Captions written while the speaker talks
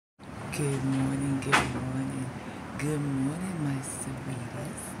Good morning, good morning, good morning, my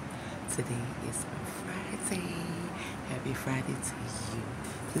sweeties. Today is Friday. Happy Friday to you.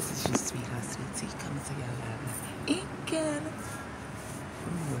 This is your sweetheart, Sweet Tea, coming to y'all live in Canada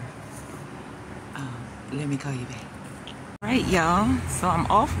from work. Let me call you back. Alright, y'all. So I'm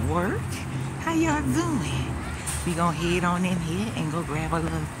off work. How y'all doing? We gonna head on in here and go grab a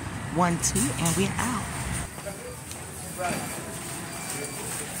little 1-2 and we're out.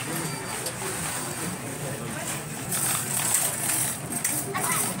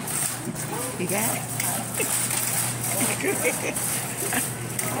 You got it?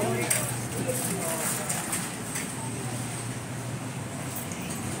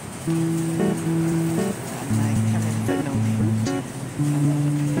 I might come in for no fruit. I know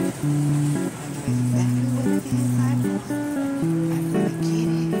exactly what it is I want. I'm gonna get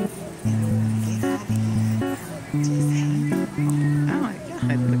it and I'm gonna get out of here. Just hang on. Oh my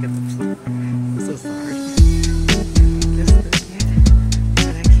god, look at the floor. I'm so sorry. Let's look at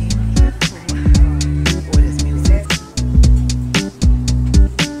what I came here for. What is music?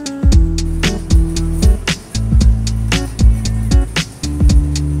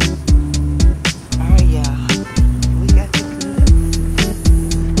 Alright, y'all. We got the goods.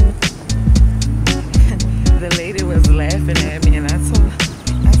 The lady was laughing at me and I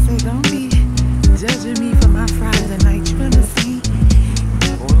said, don't be judging me for my Friday night. You understand?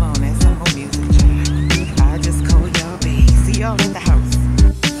 Hold on, that's some more music, child. I just called y'all back. See y'all at the house.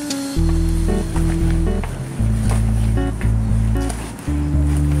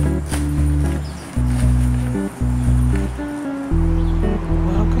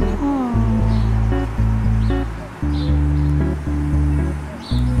 Welcome home.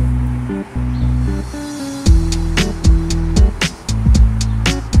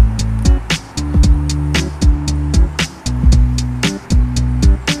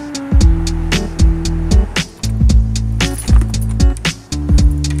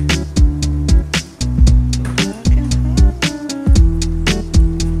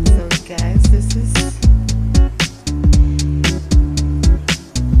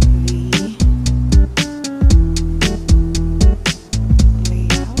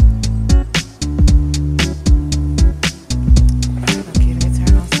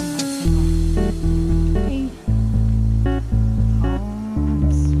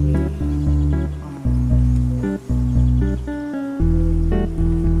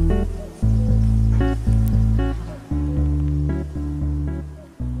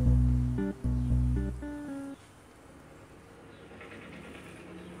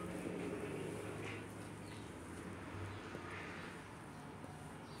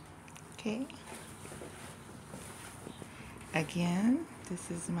 Okay. Again, this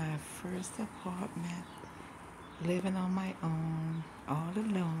is my first apartment, living on my own, all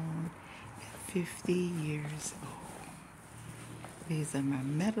alone, at 50 years old. These are my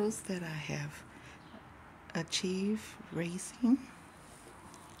medals that I have achieved racing.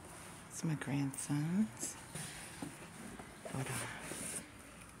 It's my grandson's. Hold on.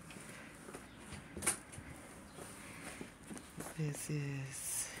 This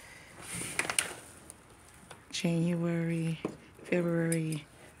is January, February,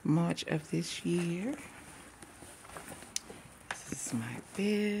 March of this year. This is my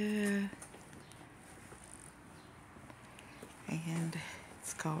bed. And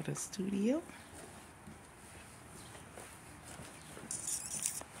it's called a studio.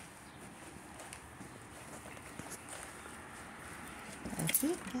 That's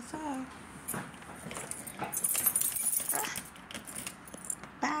it, that's all.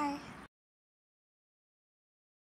 Bye.